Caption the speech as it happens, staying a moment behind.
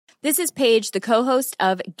This is Paige, the co-host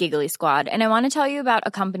of Giggly Squad, and I want to tell you about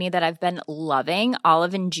a company that I've been loving,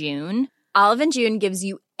 Olive & June. Olive & June gives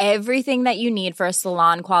you everything that you need for a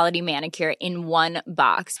salon-quality manicure in one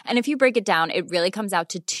box. And if you break it down, it really comes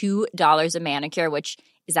out to $2 a manicure, which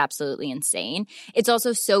is absolutely insane. It's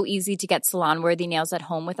also so easy to get salon-worthy nails at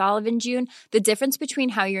home with Olive & June. The difference between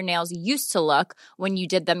how your nails used to look when you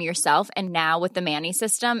did them yourself and now with the Mani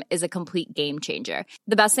system is a complete game changer.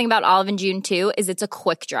 The best thing about Olive & June, too, is it's a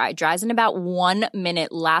quick dry. Dries in about 1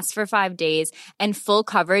 minute, lasts for 5 days, and full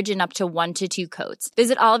coverage in up to 1 to 2 coats.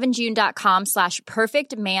 Visit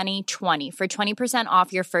oliveandjune.com/perfectmani20 for 20%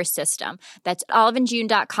 off your first system. That's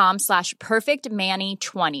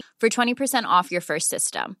oliveandjune.com/perfectmani20 for 20% off your first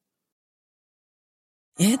system.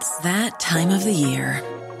 It's that time of the year.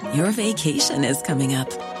 Your vacation is coming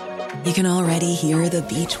up. You can already hear the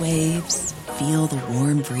beach waves, feel the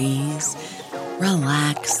warm breeze,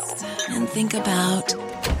 relax, and think about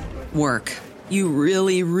work. You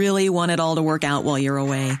really, really want it all to work out while you're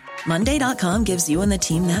away. Monday.com gives you and the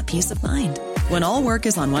team that peace of mind. When all work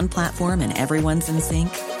is on one platform and everyone's in sync,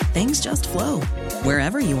 things just flow.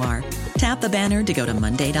 Wherever you are, tap the banner to go to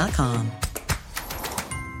Monday.com.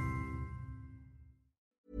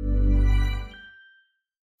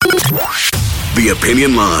 The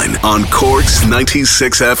Opinion Line on Cork's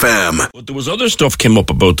 96 FM. But there was other stuff came up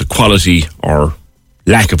about the quality or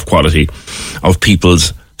lack of quality of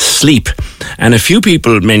people's sleep. And a few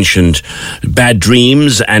people mentioned bad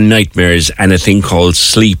dreams and nightmares and a thing called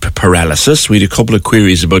sleep paralysis. We had a couple of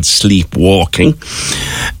queries about sleepwalking.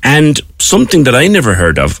 And something that I never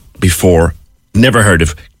heard of before,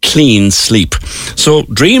 clean sleep. So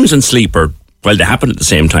dreams and sleep are, well, they happen at the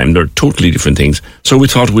same time. They're totally different things. So we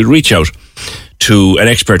thought we'd reach out to an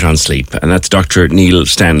expert on sleep, and that's Dr. Neil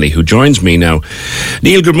Stanley, who joins me now.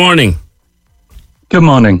 Neil, good morning. Good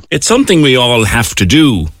morning. It's something we all have to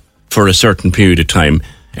do for a certain period of time,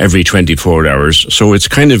 every 24 hours, so it's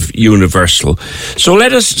kind of universal. So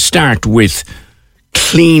let us start with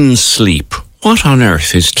clean sleep. What on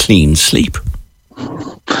earth is clean sleep?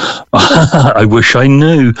 I wish I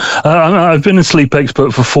knew. I've been a sleep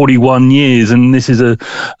expert for 41 years, and this is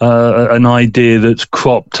an idea that's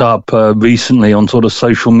cropped up recently on sort of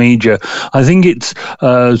social media. I think it's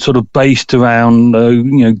sort of based around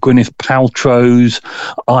Gwyneth Paltrow's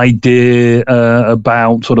idea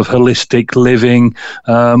about sort of holistic living,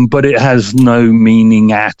 but it has no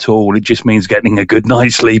meaning at all. It just means getting a good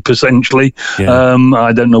night's sleep, essentially. Yeah.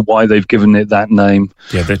 I don't know why they've given it that name.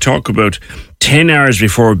 Yeah, they talk about 10 hours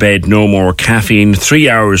before bed, no more caffeine, 3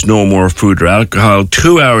 hours, no more food or alcohol,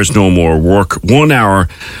 2 hours, no more work, 1 hour,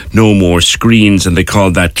 no more screens, and they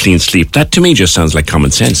call that clean sleep. That to me just sounds like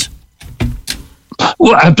common sense.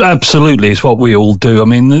 Well, absolutely. It's what we all do. I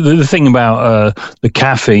mean, the thing about the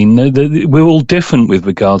caffeine, we're all different with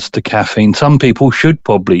regards to caffeine. Some people should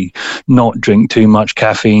probably not drink too much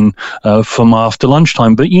caffeine from after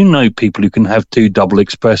lunchtime, but people who can have 2 double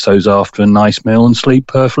espressos after a nice meal and sleep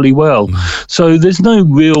perfectly well. So there's no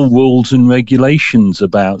real rules and regulations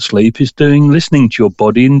about sleep. It's listening to your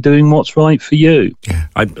body and doing what's right for you. Yeah.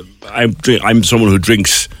 I'm someone who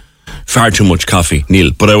drinks far too much coffee,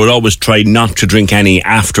 Neil, but I would always try not to drink any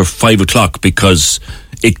after 5 o'clock because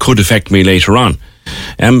it could affect me later on.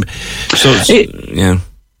 It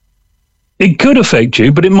could affect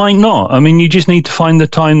you, but it might not. I mean, you just need to find the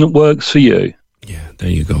time that works for you. Yeah, there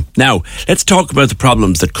you go. Now, let's talk about the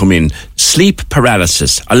problems that come in. Sleep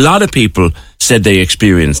paralysis. A lot of people said they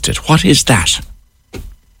experienced it. What is that?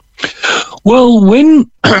 Well, when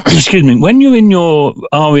you're in your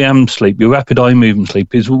REM sleep, your rapid eye movement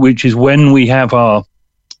sleep, which is when we have our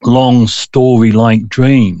long story-like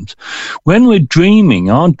dreams. When we're dreaming,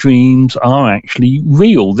 our dreams are actually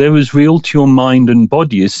real. They're as real to your mind and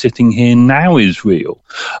body as sitting here now is real.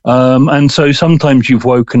 And so sometimes you've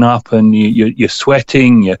woken up and you're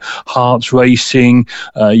sweating, your heart's racing,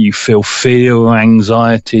 you feel fear or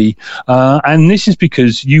anxiety. And this is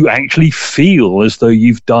because you actually feel as though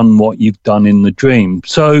you've done what you've done in the dream.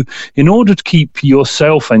 So in order to keep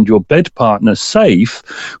yourself and your bed partner safe,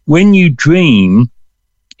 when you dream,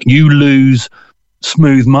 you lose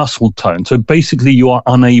smooth muscle tone. So basically you are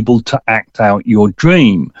unable to act out your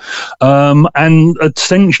dream. And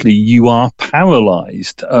essentially you are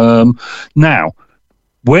paralyzed. Now,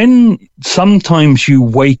 when sometimes you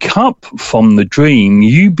wake up from the dream,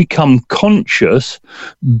 you become conscious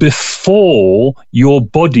before your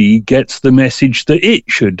body gets the message that it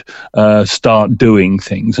should start doing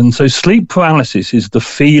things. And so sleep paralysis is the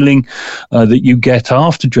feeling that you get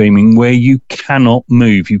after dreaming where you cannot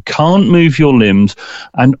move. You can't move your limbs.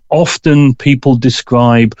 And often people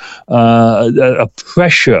describe a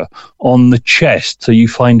pressure on the chest, so you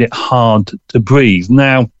find it hard to breathe.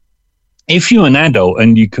 Now, if you're an adult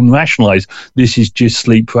and you can rationalize this is just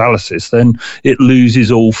sleep paralysis, then it loses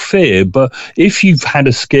all fear. But if you've had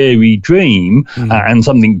a scary dream and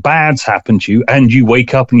something bad's happened to you and you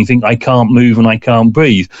wake up and you think, I can't move and I can't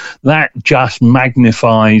breathe, that just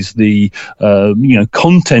magnifies the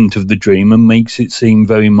content of the dream and makes it seem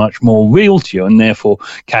very much more real to you, and therefore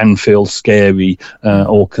can feel scary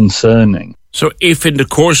or concerning. So if in the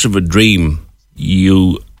course of a dream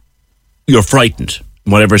you're frightened,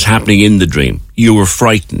 whatever's happening in the dream, you were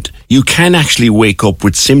frightened, you can actually wake up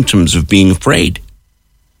with symptoms of being afraid.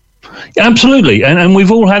 Absolutely, and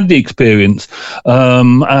we've all had the experience,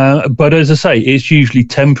 but as I say, it's usually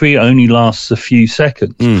temporary. It only lasts a few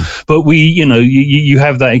seconds. But you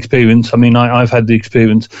have that experience. I mean, I've had the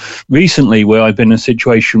experience recently where I've been in a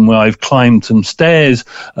situation where I've climbed some stairs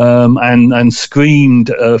and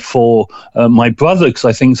screamed for my brother because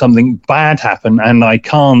I think something bad happened, and I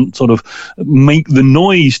can't sort of make the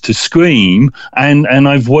noise to scream, and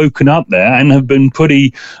I've woken up there and have been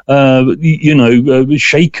pretty,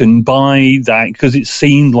 shaken by that because it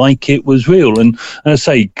seemed like it was real. And I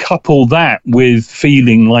say, couple that with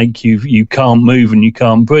feeling like you can't move and you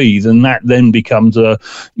can't breathe, and that then becomes the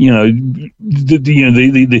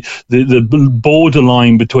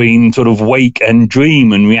borderline between sort of wake and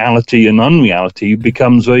dream and reality and unreality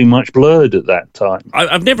becomes very much blurred at that time.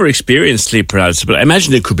 I've never experienced sleep paralysis, but I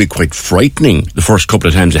imagine it could be quite frightening the first couple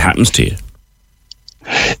of times it happens to you.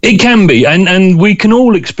 It can be, and we can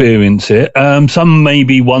all experience it. Some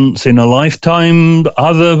maybe once in a lifetime.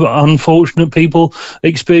 Other unfortunate people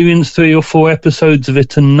experience 3 or 4 episodes of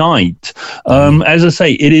it a night. As I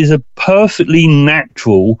say, it is a perfectly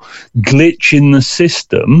natural glitch in the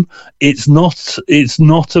system. It's not a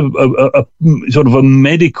sort of a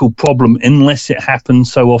medical problem unless it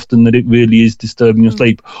happens so often that it really is disturbing your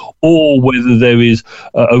sleep, or whether there is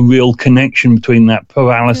a real connection between that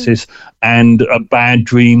paralysis and a bad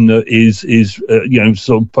dream that is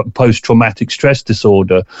sort of post-traumatic stress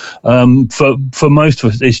disorder. For most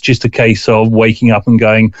of us, it's just a case of waking up and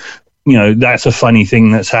going, that's a funny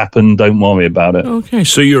thing that's happened, don't worry about it. Okay,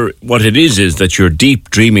 so what it is that your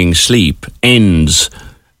deep dreaming sleep ends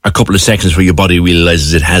a couple of seconds where your body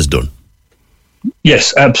realizes it has done.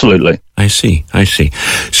 Yes, absolutely. I see.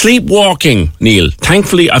 Sleepwalking, Neil.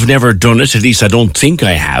 Thankfully, I've never done it. At least I don't think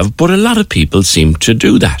I have, but a lot of people seem to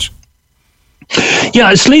do that.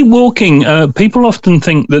 Yeah, sleepwalking, people often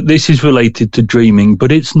think that this is related to dreaming, but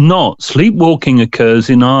it's not. Sleepwalking occurs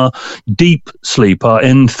in our deep sleep, our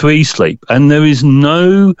N3 sleep, and there is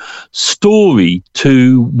no story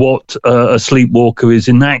to what a sleepwalker is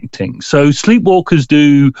enacting. So sleepwalkers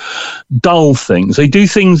do dull things. They do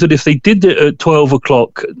things that if they did it at 12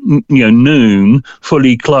 o'clock, noon,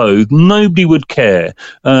 fully clothed, nobody would care.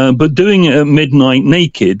 But doing it at midnight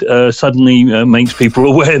naked suddenly makes people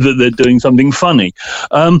aware that they're doing something funny.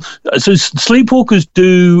 So sleepwalkers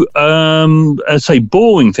do, say,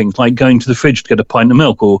 boring things like going to the fridge to get a pint of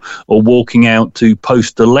milk or walking out to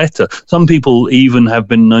post a letter. Some people even have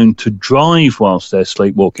been known to drive whilst they're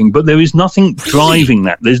sleepwalking, but there is nothing driving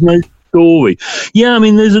that. There's no story. Yeah, I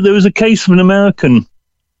mean, there was a case of an American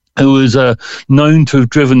who was known to have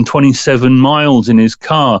driven 27 miles in his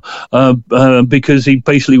car because he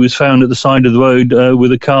basically was found at the side of the road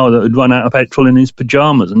with a car that had run out of petrol in his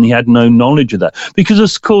pajamas, and he had no knowledge of that. Because,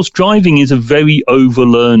 of course, driving is a very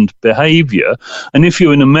overlearned behaviour, and if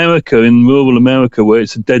you're in America, in rural America, where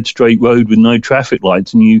it's a dead straight road with no traffic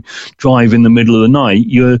lights, and you drive in the middle of the night,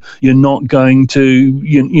 you're not going to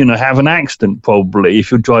have an accident probably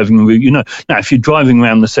if you're driving a route. Now if you're driving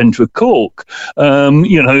around the centre of Cork,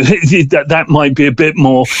 that might be a bit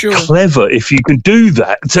more clever if you could do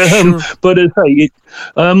that. But as I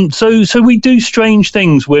say, so we do strange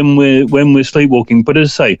things when we're sleepwalking. But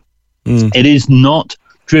as I say, it is not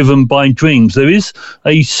driven by dreams. There is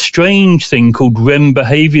a strange thing called REM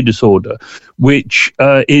behavior disorder, which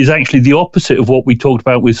is actually the opposite of what we talked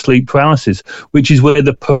about with sleep paralysis, which is where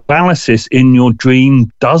the paralysis in your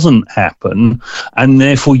dream doesn't happen, and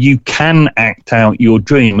therefore you can act out your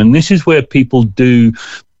dream. And this is where people do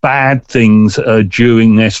bad things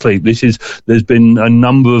during their sleep. There's been a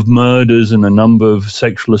number of murders and a number of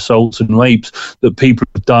sexual assaults and rapes that people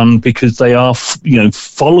have done because they are,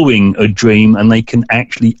 following a dream and they can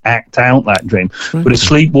actually act out that dream. Mm-hmm. But a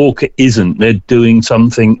sleepwalker isn't. They're doing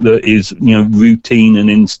something that is, routine and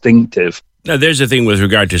instinctive. Now, there's the thing with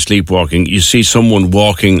regard to sleepwalking. You see someone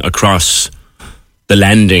walking across the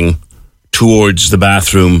landing towards the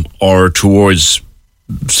bathroom or towards,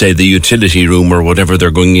 say, the utility room or whatever they're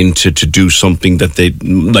going into to do something that they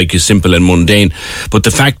like is simple and mundane. But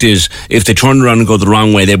the fact is, if they turn around and go the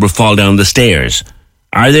wrong way, they will fall down the stairs.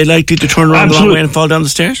 Are they likely to turn around the wrong way and fall down the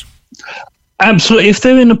stairs? Absolutely. If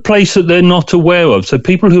they're in a place that they're not aware of, so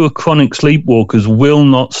people who are chronic sleepwalkers will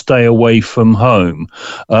not stay away from home.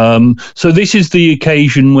 So this is the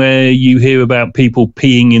occasion where you hear about people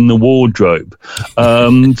peeing in the wardrobe.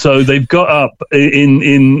 So they've got up in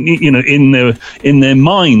their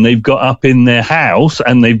mind, they've got up in their house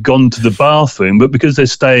and they've gone to the bathroom, but because they're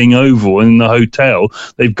staying over in the hotel,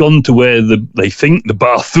 they've gone to where they think the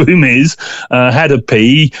bathroom is, had a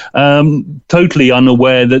pee, totally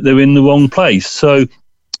unaware that they're in the wrong place. So,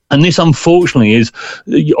 and this, unfortunately, is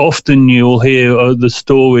often you'll hear the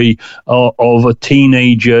story of a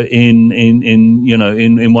teenager in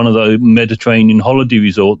one of the Mediterranean holiday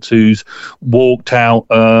resorts who's walked out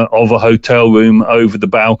of a hotel room over the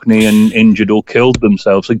balcony and injured or killed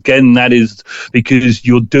themselves. Again, that is because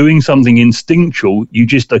you're doing something instinctual. You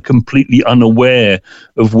just are completely unaware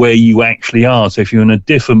of where you actually are. So if you're in a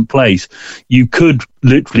different place, you could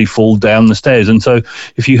literally fall down the stairs. And so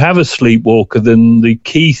if you have a sleepwalker, then the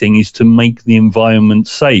key thing is to make the environment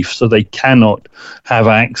safe so they cannot have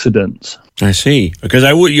accidents. I see. Because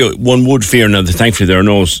one would fear, now thankfully there are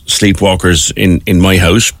no sleepwalkers in my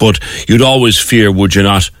house, but you'd always fear, would you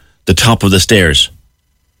not, the top of the stairs?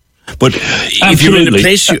 But Absolutely. If you're in a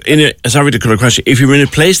place, sorry to cut a question, if you're in a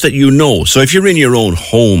place that you know, so if you're in your own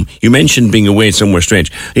home, you mentioned being away somewhere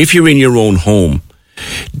strange, if you're in your own home,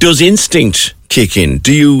 does instinct kick in?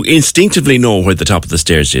 Do you instinctively know where the top of the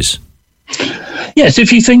stairs is? Yes,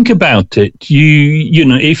 if you think about it,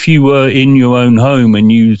 if you were in your own home and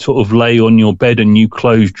you sort of lay on your bed and you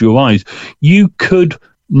closed your eyes, you could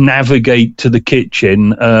navigate to the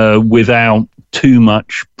kitchen without too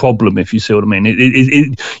much problem, if you see what I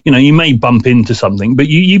mean. You may bump into something, but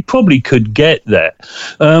you probably could get there.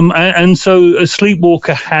 And so a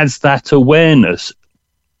sleepwalker has that awareness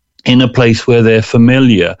in a place where they're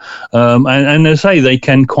familiar. And as I say, they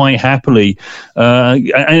can quite happily,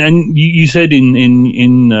 and you said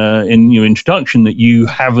in your introduction that you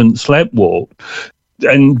haven't sleptwalked.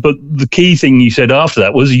 But the key thing you said after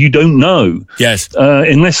that was you don't know. Yes.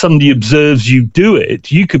 Unless somebody observes you do it,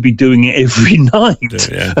 you could be doing it every night.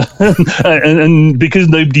 Yeah. and because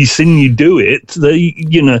nobody's seen you do it,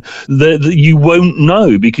 you won't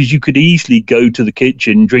know, because you could easily go to the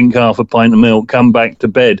kitchen, drink half a pint of milk, come back to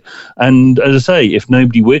bed. And as I say, if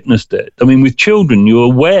nobody witnessed it, I mean, with children,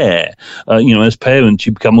 you're aware, as parents,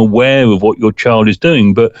 you become aware of what your child is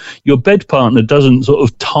doing, but your bed partner doesn't sort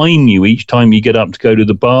of time you each time you get up to go to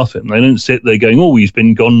the bathroom. They don't sit there going, oh, he's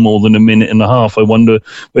been gone more than a minute and a half. I wonder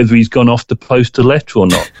whether he's gone off to post a letter or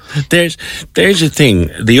not. There's a thing.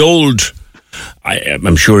 The old,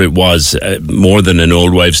 I'm sure it was more than an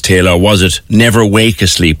old wives' tale, or was it never wake a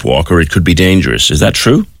sleepwalker, it could be dangerous. Is that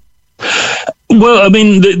true? Well, I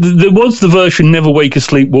mean, there was the version never wake a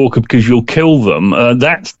sleepwalker because you'll kill them.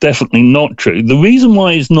 That's definitely not true. The reason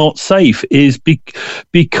why it's not safe is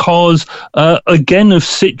because, again, of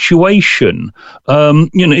situation.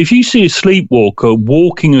 If you see a sleepwalker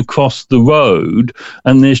walking across the road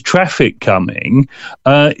and there's traffic coming,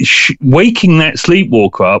 waking that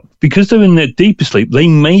sleepwalker up, because they're in their deeper sleep, they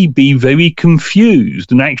may be very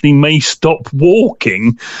confused and actually may stop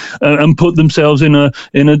walking and put themselves in a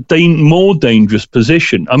more dangerous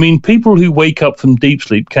position. I mean, people who wake up from deep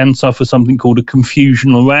sleep can suffer something called a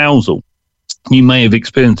confusional arousal. You may have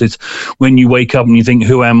experienced this when you wake up and you think,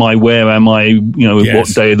 who am I, where am I, Yes. What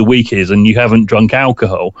day of the week is, and you haven't drunk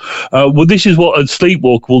alcohol. Well, this is what a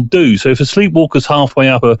sleepwalker will do. So if a sleepwalker's halfway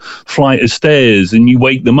up a flight of stairs and you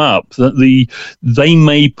wake them up, they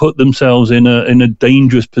may put themselves in a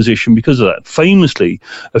dangerous position because of that. Famously,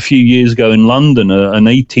 a few years ago in London, an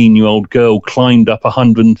 18-year-old girl climbed up a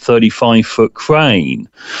 135-foot crane,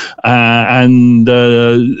 and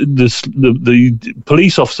the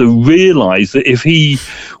police officer realised recognised that if he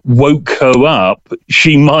woke her up,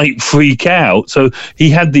 she might freak out. So he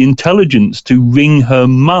had the intelligence to ring her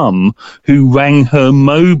mum, who rang her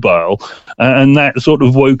mobile, and that sort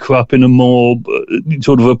of woke her up in a more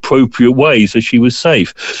sort of appropriate way, so she was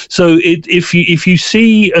safe. So if you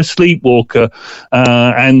see a sleepwalker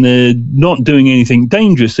and they're not doing anything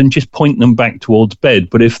dangerous, then just point them back towards bed.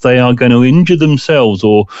 But if they are going to injure themselves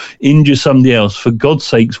or injure somebody else, for God's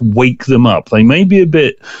sakes, wake them up. They may be a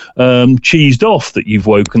bit cheesed off that you've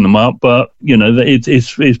woken them up, but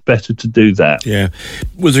it's better to do that. Yeah.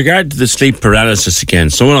 With regard to the sleep paralysis again,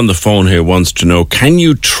 someone on the phone here wants to know, can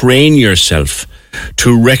you train yourself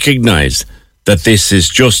to recognise that this is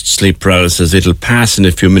just sleep paralysis? It'll pass in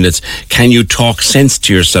a few minutes. Can you talk sense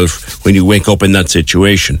to yourself when you wake up in that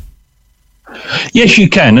situation? Yes, you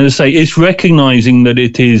can. As I say, it's recognising that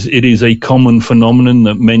it is a common phenomenon,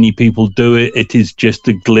 that many people do it. It is just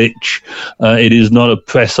a glitch. It is not a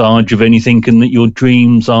presage of anything, and that your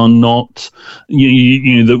dreams are not,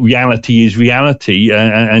 that reality is reality,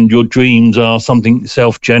 and your dreams are something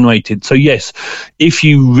self-generated. So yes, if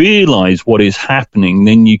you realise what is happening,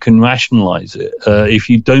 then you can rationalise it. If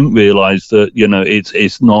you don't realise that,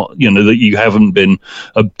 it's not, that you haven't been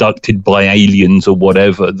abducted by aliens or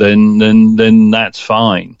whatever, then that's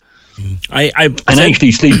fine.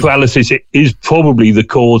 Actually, sleep paralysis is probably the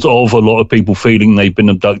cause of a lot of people feeling they've been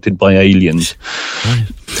abducted by aliens. Right.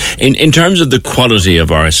 In terms of the quality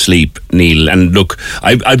of our sleep, Neil, and look,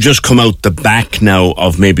 I've just come out the back now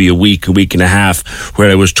of maybe a week and a half where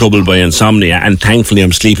I was troubled by insomnia, and thankfully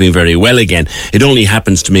I'm sleeping very well again. It only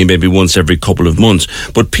happens to me maybe once every couple of months.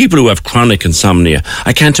 But people who have chronic insomnia,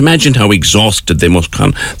 I can't imagine how exhausted they must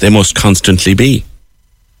constantly be.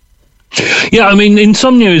 Yeah, I mean,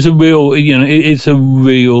 insomnia is a real, it's a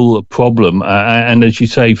real problem. And as you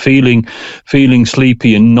say, feeling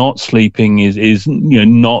sleepy and not sleeping is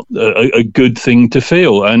not a good thing to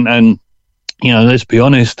feel. And let's be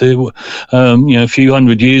honest, a few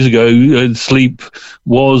hundred years ago, sleep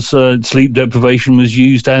deprivation was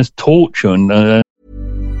used as torture. And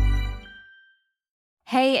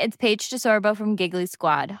Hey, it's Paige DeSorbo from Giggly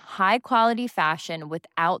Squad. High quality fashion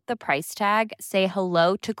without the price tag. Say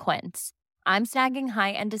hello to Quince. I'm snagging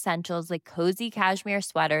high-end essentials like cozy cashmere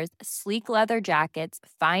sweaters, sleek leather jackets,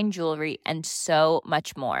 fine jewelry, and so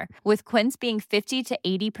much more. With Quince being 50 to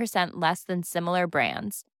 80% less than similar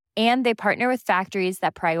brands. And they partner with factories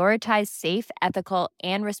that prioritize safe, ethical,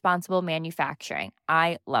 and responsible manufacturing.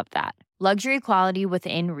 I love that. Luxury quality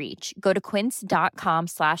within reach. Go to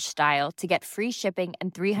quince.com/style to get free shipping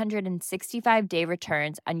and 365-day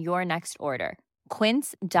returns on your next order.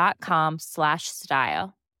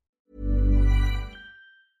 Quince.com/style.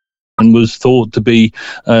 And was thought to be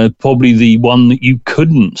probably the one that you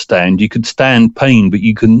couldn't stand. You could stand pain, but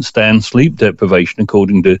you couldn't stand sleep deprivation,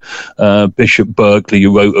 according to Bishop Berkeley,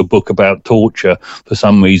 who wrote a book about torture. For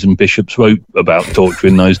some reason, bishops wrote about torture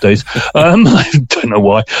in those days. I don't know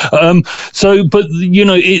why. It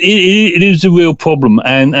is a real problem,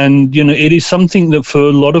 and it is something that for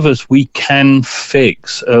a lot of us we can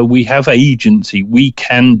fix. We have agency. We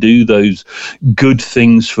can do those good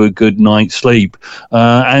things for a good night's sleep,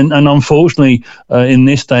 and unfortunately, in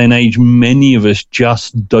this day and age, many of us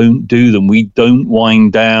just don't do them. We don't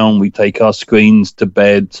wind down. We take our screens to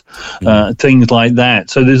bed, things like that.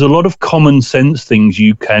 So there's a lot of common sense things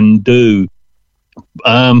you can do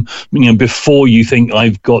before you think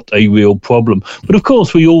I've got a real problem. But of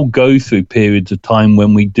course, we all go through periods of time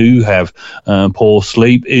when we do have poor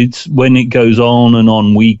sleep. It's when it goes on and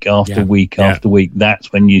on, week after week after week.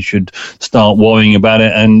 That's when you should start worrying about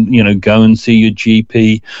it, and go and see your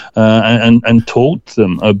GP and talk to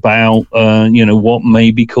them about what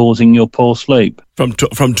may be causing your poor sleep.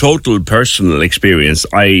 From total personal experience,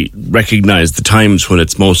 I recognise the times when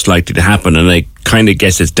it's most likely to happen, and I kind of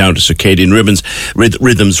guess it's down to circadian rhythms.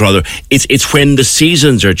 It's when the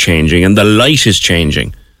seasons are changing and the light is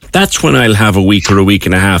changing. That's when I'll have a week or a week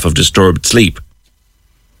and a half of disturbed sleep.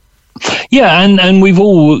 Yeah, and we've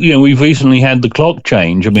all, we've recently had the clock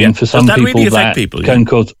change. I mean, for some people that can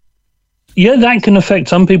cause... Yeah, that can affect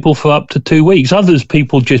some people for up to 2 weeks. Others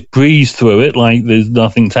people just breeze through it like there's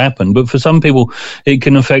nothing's happened. But for some people, it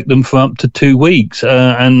can affect them for up to 2 weeks,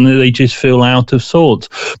 and they just feel out of sorts.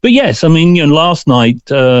 But yes, I mean, last night,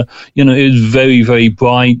 it was very, very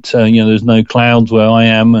bright. There's no clouds where I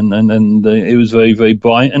am, and it was very, very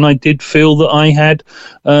bright. And I did feel that I had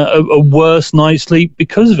a worse night's sleep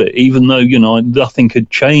because of it, even though, nothing had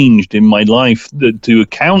changed in my life to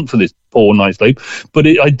account for this. poor night's sleep. But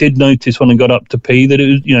I did notice when I got up to pee that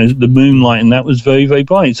it was, the moonlight and that was very, very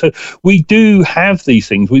bright. So we do have these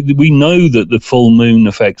things. We know that the full moon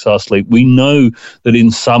affects our sleep. We know that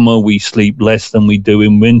in summer we sleep less than we do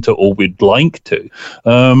in winter, or we'd like to.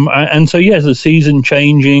 And so, yes, the season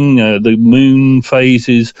changing, the moon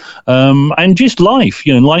phases, and just life.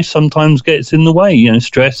 Life sometimes gets in the way.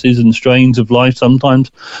 Stresses and strains of life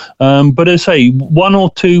sometimes. But as I say, 1 or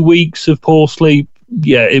 2 weeks of poor sleep,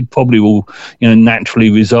 yeah, it probably will, naturally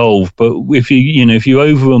resolve. But if you're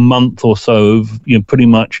over a month or so of, pretty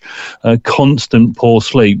much constant poor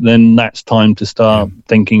sleep, then that's time to start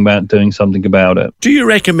thinking about doing something about it. Do you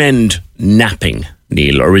recommend napping,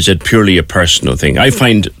 Neil, or is it purely a personal thing? I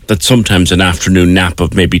find that sometimes an afternoon nap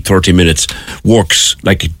of maybe 30 minutes works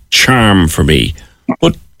like a charm for me,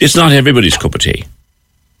 but it's not everybody's cup of tea.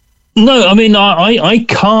 No, I mean, I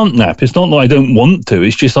can't nap. It's not that I don't want to.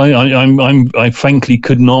 It's just I frankly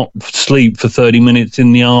could not sleep for 30 minutes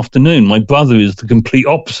in the afternoon. My brother is the complete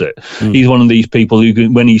opposite. He's one of these people who,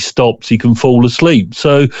 when he stops, he can fall asleep.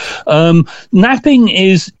 So napping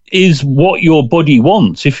is what your body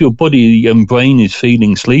wants. If your body and brain is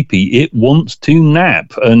feeling sleepy, it wants to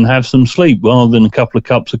nap and have some sleep rather than a couple of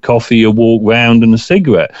cups of coffee, a walk round and a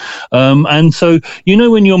cigarette. And so,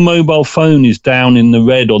 when your mobile phone is down in the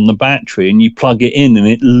red on the battery and you plug it in and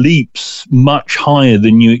it leaps much higher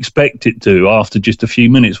than you expect it to after just a few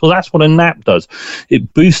minutes, well, that's what a nap does.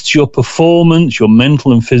 It boosts your performance, your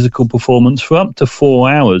mental and physical performance, for up to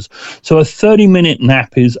 4 hours. So a 30-minute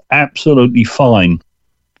nap is absolutely fine.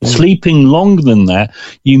 Sleeping longer than that,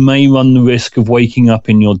 you may run the risk of waking up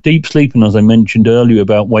in your deep sleep. And as I mentioned earlier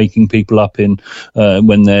about waking people up in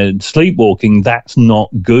when they're sleepwalking, that's not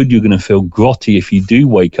good. You're going to feel grotty if you do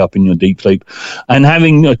wake up in your deep sleep. And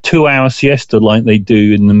having a 2-hour siesta like they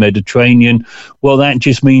do in the Mediterranean, well, that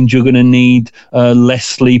just means you're going to need less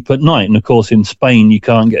sleep at night. And of course, in Spain, you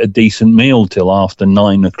can't get a decent meal till after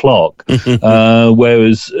 9 o'clock.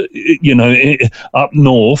 Whereas, up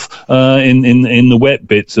north, in the wet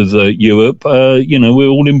bits of Europe, we're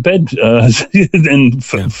all in bed and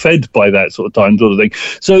fed by that sort of time, sort of thing.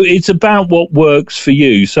 So it's about what works for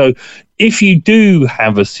you. So if you do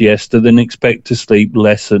have a siesta, then expect to sleep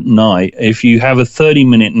less at night. If you have a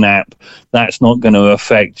 30-minute nap, that's not going to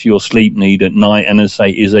affect your sleep need at night, and as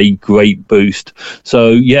I say, is a great boost.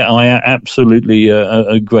 So, yeah, I am absolutely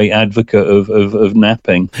a great advocate of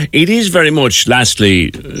napping. It is very much,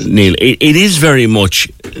 lastly, Neil, it is very much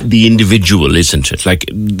the individual, isn't it? Like,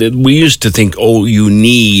 we used to think, you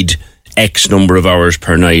need X number of hours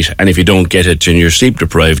per night, and if you don't get it, then you're sleep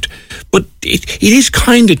deprived. But it is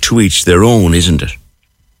kind of to each their own, isn't it?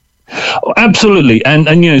 Oh, absolutely,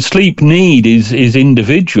 and sleep need is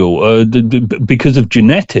individual because of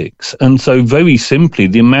genetics, and so very simply,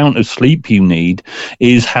 the amount of sleep you need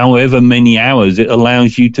is however many hours it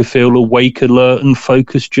allows you to feel awake, alert, and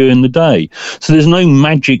focused during the day. So there's no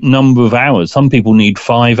magic number of hours. Some people need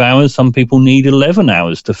 5 hours, some people need 11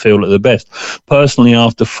 hours to feel at their best. Personally,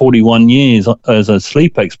 after 41 years as a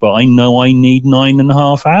sleep expert, I know I need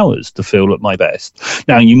 9.5 hours to feel at my best.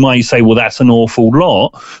 Now, you might say, well, that's an awful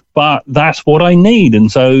lot, but that's what I need.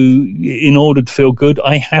 And so in order to feel good,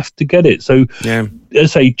 I have to get it. So, as I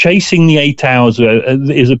say, chasing the 8 hours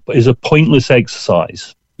is a pointless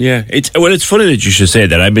exercise. Yeah, it's funny that you should say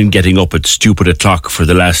that. I've been getting up at stupid o'clock for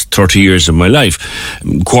the last 30 years of my life.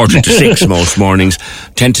 5:45 most mornings,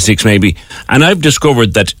 10 to 6 maybe. And I've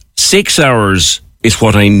discovered that 6 hours is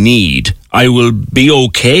what I need. I will be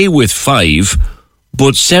okay with 5,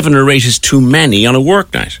 but 7 or 8 is too many on a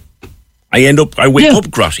work night. I wake up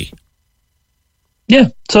grotty. Yeah,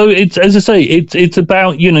 so it's, as I say, it's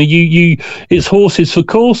about, it's horses for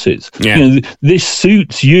courses. Yeah. This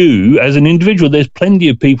suits you as an individual. There's plenty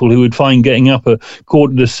of people who would find getting up at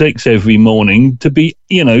 5:45 every morning to be,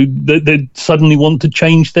 they suddenly want to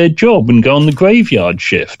change their job and go on the graveyard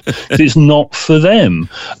shift. It's not for them.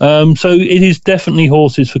 So it is definitely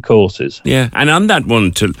horses for courses. Yeah, and on that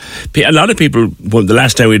one, a lot of people, the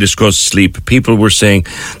last time we discussed sleep, people were saying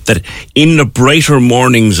that in the brighter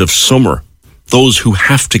mornings of summer, those who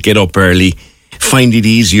have to get up early find it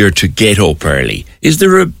easier to get up early. Is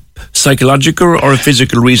there a psychological or a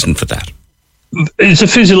physical reason for that? It's a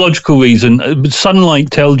physiological reason. Sunlight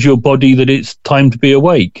tells your body that it's time to be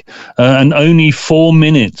awake, and only 4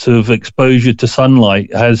 minutes of exposure to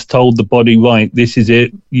sunlight has told the body, right, this is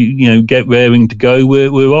it. Get raring to go.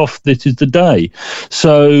 We're off. This is the day.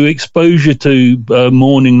 So exposure to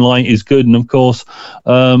morning light is good, and of course,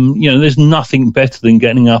 there's nothing better than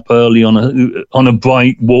getting up early on a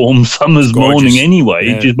bright, warm summer's morning. Anyway,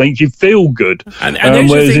 It just makes you feel good. And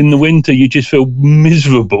whereas in the winter, you just feel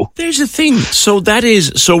miserable. There's a thing. So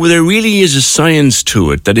there really is a science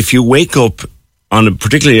to it, that if you wake up on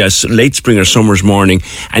particularly a late spring or summer's morning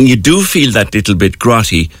and you do feel that little bit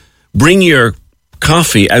grotty, bring your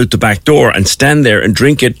coffee out the back door and stand there and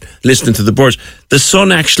drink it, listening to the birds. The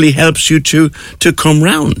sun actually helps you to come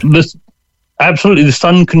round. Absolutely, the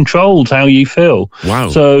sun controls how you feel. Wow.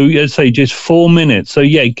 So, let's say just 4 minutes. So,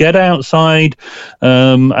 yeah, get outside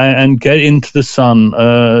and get into the sun.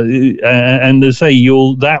 And as I say,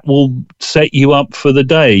 that will set you up for the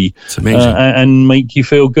day. It's amazing. And make you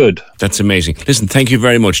feel good. That's amazing. Listen, thank you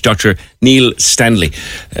very much, Dr. Neil Stanley,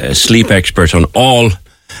 sleep expert on all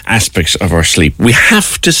aspects of our sleep. We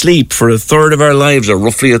have to sleep for a third of our lives, or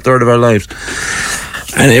roughly a third of our lives.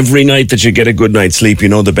 And every night that you get a good night's sleep, you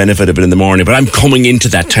know the benefit of it in the morning. But I'm coming into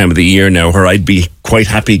that time of the year now where I'd be quite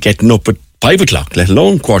happy getting up at 5 o'clock, let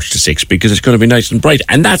alone 5:45, because it's going to be nice and bright.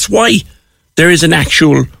 And that's why there is an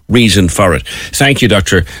actual reason for it. Thank you,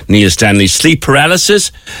 Dr. Neil Stanley. Sleep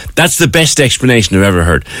paralysis, that's the best explanation I've ever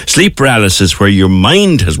heard. Sleep paralysis, where your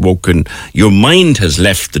mind has woken, your mind has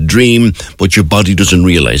left the dream, but your body doesn't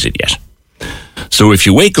realise it yet. So if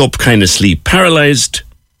you wake up kind of sleep paralysed,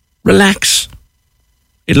 relax.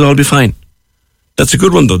 It'll all be fine. That's a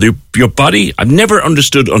good one, though. Your body, I've never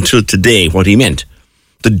understood until today what he meant.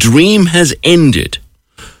 The dream has ended,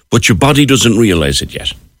 but your body doesn't realise it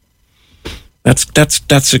yet.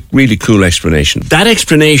 That's a really cool explanation. That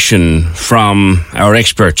explanation from our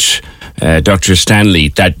expert, Dr. Stanley,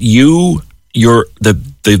 that the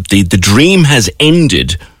dream has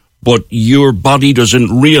ended, but your body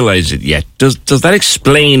doesn't realise it yet. Does that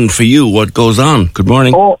explain for you what goes on? Good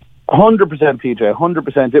morning. 100%, PJ,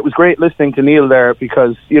 100%. It was great listening to Neil there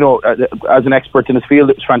because, as an expert in his field,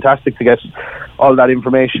 it was fantastic to get all that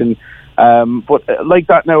information. But like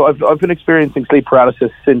that now, I've been experiencing sleep paralysis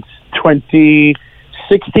since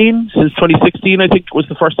 2016. Since 2016, I think, was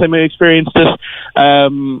the first time I experienced it.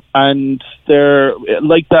 And there,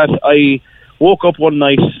 like that, I woke up one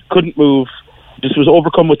night, couldn't move, just was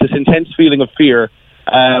overcome with this intense feeling of fear.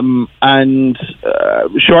 And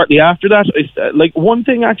shortly after that, one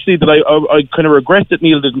thing actually that I kind of regret that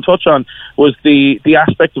Neil didn't touch on was the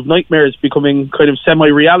aspect of nightmares becoming kind of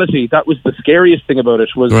semi-reality. That was the scariest thing about it.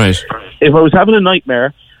 Was right. If I was having a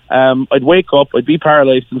nightmare, I'd wake up, I'd be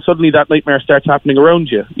paralysed, and suddenly that nightmare starts happening around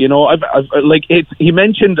you. He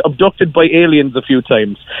mentioned abducted by aliens a few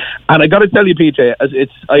times, and I got to tell you, PJ,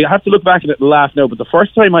 I have to look back at it and laugh now, but the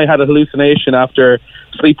first time I had a hallucination after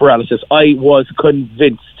sleep paralysis, I was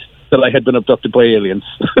convinced that I had been abducted by aliens.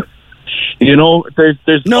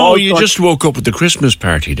 There's no, you just woke up at the Christmas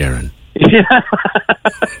party, Darren. Yeah.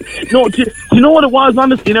 No, do you know what it was,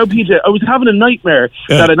 honestly, now, PJ? I was having a nightmare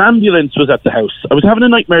that an ambulance was at the house. I was having a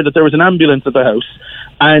nightmare that there was an ambulance at the house,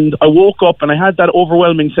 and I woke up and I had that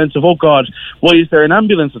overwhelming sense of, oh God, why is there an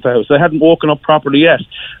ambulance at the house? I hadn't woken up properly yet.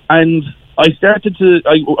 And I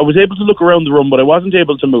was able to look around the room, but I wasn't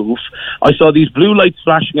able to move. I saw these blue lights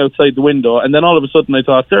flashing outside the window, and then all of a sudden I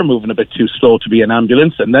thought, they're moving a bit too slow to be an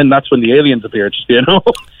ambulance, and then that's when the aliens appeared, So,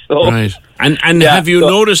 right. And have you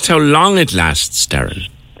noticed how long it lasts, Darren?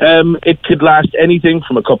 It could last anything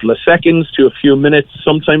from a couple of seconds to a few minutes.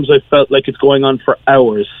 Sometimes I felt like it's going on for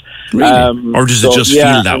hours. Really? Or does it just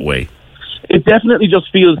feel that way? It definitely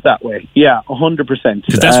just feels that way. Yeah, 100%.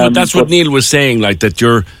 Because that's what Neil was saying, like that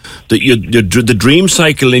the dream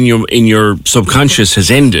cycle in your subconscious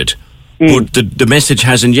has ended, but the message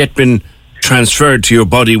hasn't yet been transferred to your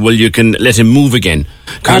body. Well, you can let him move again.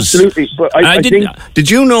 Absolutely. But I think, did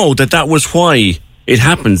you know that was why it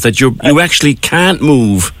happens, that you actually can't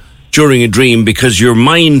move during a dream because your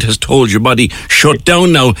mind has told your body, shut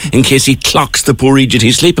down now in case he clocks the poor idiot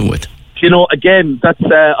he's sleeping with? Again, that's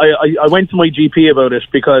I went to my GP about it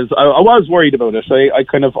because I was worried about it.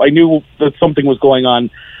 I knew that something was going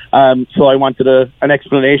on, so I wanted an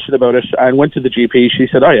explanation about it and went to the GP. She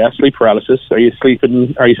said, "Oh yeah, sleep paralysis. Are you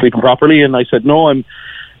sleeping properly?" And I said, "No, I'm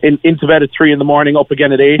into bed at 3 a.m, up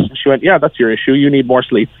again at 8." And she went, "Yeah, that's your issue. You need more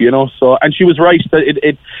sleep." So, and she was right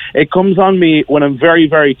that it comes on me when I'm very,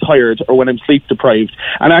 very tired or when I'm sleep deprived.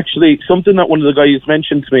 And actually, something that one of the guys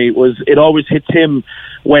mentioned to me was it always hits him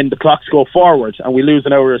when the clocks go forward and we lose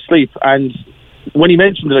an hour of sleep. And when he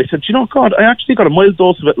mentioned it, I said, God, I actually got a mild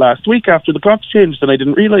dose of it last week after the clocks changed and I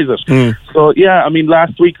didn't realise it. So yeah,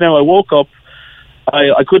 last week now I woke up,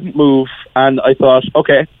 I couldn't move, and I thought,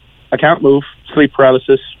 okay, I can't move, sleep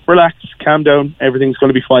paralysis, relax, calm down, everything's going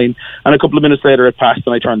to be fine. And a couple of minutes later it passed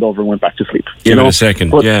and I turned over and went back to sleep. Give it a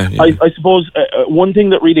second. But yeah. I suppose one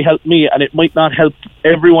thing that really helped me, and it might not help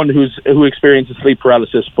everyone who experiences sleep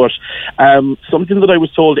paralysis, but something that I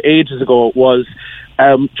was told ages ago was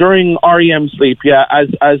During REM sleep,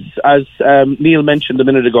 as Neil mentioned a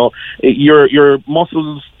minute ago, your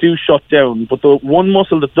muscles do shut down, but the one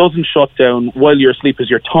muscle that doesn't shut down while you're asleep is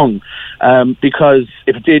your tongue, because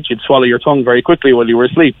if it did, you'd swallow your tongue very quickly while you were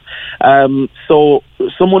asleep. So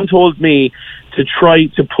someone told me to try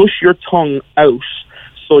to push your tongue out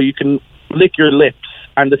so you can lick your lips,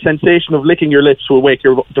 and the sensation of licking your lips will wake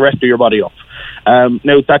the rest of your body up.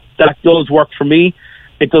 Now, that does work for me.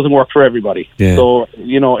 It doesn't work for everybody. Yeah. So,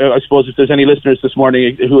 I suppose if there's any listeners this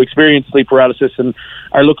morning who experience sleep paralysis and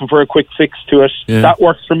are looking for a quick fix to it, that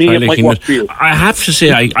works for me. It might work for you. I have to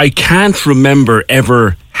say, I can't remember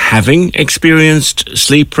ever having experienced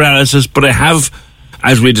sleep paralysis, but I have,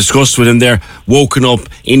 as we discussed with him there, woken up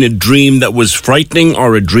in a dream that was frightening,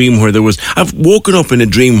 or a dream where I've woken up in a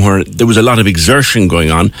dream where there was a lot of exertion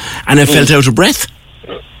going on and I felt out of breath.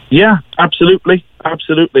 Yeah, absolutely.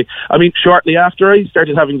 I mean, shortly after I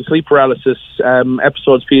started having the sleep paralysis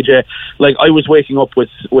episodes, PJ, I was waking up with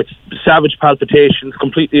savage palpitations,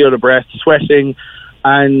 completely out of breath, sweating.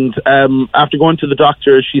 And after going to the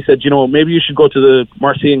doctor, she said, maybe you should go to the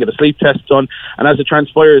Marcy and get a sleep test done. And as it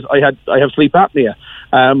transpires, I have sleep apnea.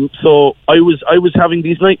 So I was having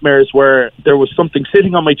these nightmares where there was something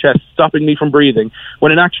sitting on my chest, stopping me from breathing,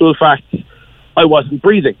 when in actual fact, I wasn't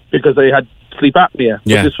breathing because I had sleep apnea.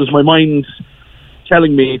 Yeah. But this was my mind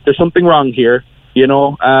telling me there's something wrong here,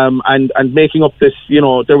 and making up this,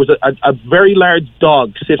 there was a very large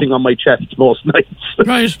dog sitting on my chest most nights.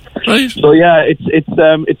 Right. So yeah,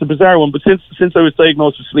 it's a bizarre one. But since I was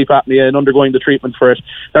diagnosed with sleep apnea and undergoing the treatment for it,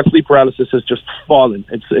 that sleep paralysis has just fallen.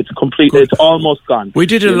 It's complete. It's almost gone. We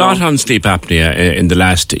did a lot on sleep apnea in the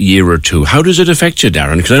last year or two. How does it affect you,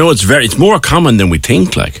 Darren? Because I know it's more common than we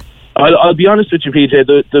think. I'll be honest with you, PJ.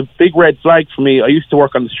 The big red flag for me, I used to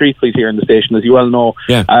work on the street police here in the station, as you well know.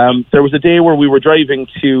 Yeah. There was a day where we were driving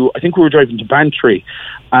to Bantry,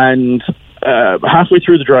 and halfway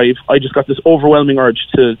through the drive, I just got this overwhelming urge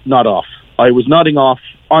to nod off. I was nodding off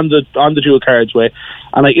on the dual carriageway,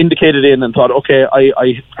 and I indicated in and thought, okay,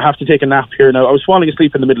 I have to take a nap here now. I was falling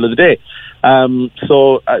asleep in the middle of the day.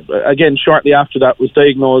 So again, shortly after that, was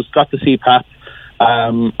diagnosed, got the CPAP.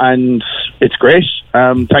 And it's great.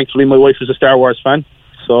 Thankfully, my wife is a Star Wars fan,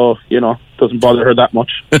 so, doesn't bother her that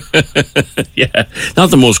much. Yeah,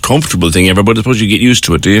 not the most comfortable thing ever, but I suppose you get used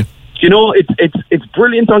to it, do you? It's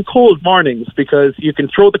brilliant on cold mornings because you can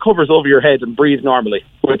throw the covers over your head and breathe normally,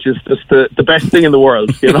 which is just the best thing in the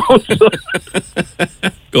world,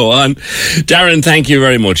 Go on. Darren, thank you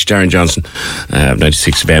very much. Darren Johnson,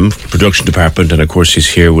 96FM, production department, and of course he's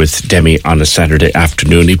here with Demi on a Saturday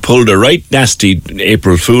afternoon. He pulled a right nasty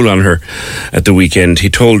April Fool on her at the weekend. He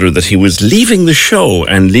told her that he was leaving the show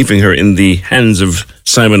and leaving her in the hands of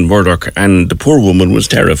Simon Murdoch, and the poor woman was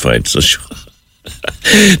terrified. So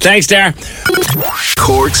thanks, Dar.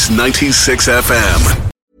 Cork's 96 FM.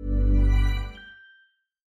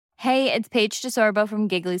 Hey, it's Paige DeSorbo from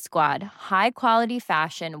Giggly Squad. High quality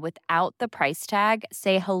fashion without the price tag.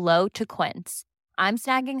 Say hello to Quince. I'm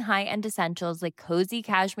snagging high-end essentials like cozy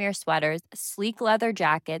cashmere sweaters, sleek leather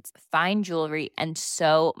jackets, fine jewelry, and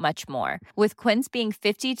so much more. With Quince being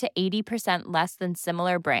 50 to 80% less than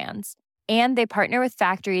similar brands. And they partner with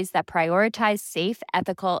factories that prioritize safe,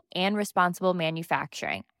 ethical, and responsible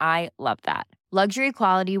manufacturing. I love that. Luxury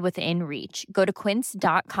quality within reach. Go to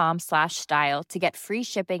quince.com/style to get free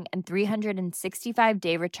shipping and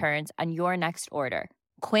 365-day returns on your next order.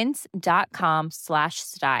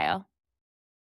 Quince.com/style.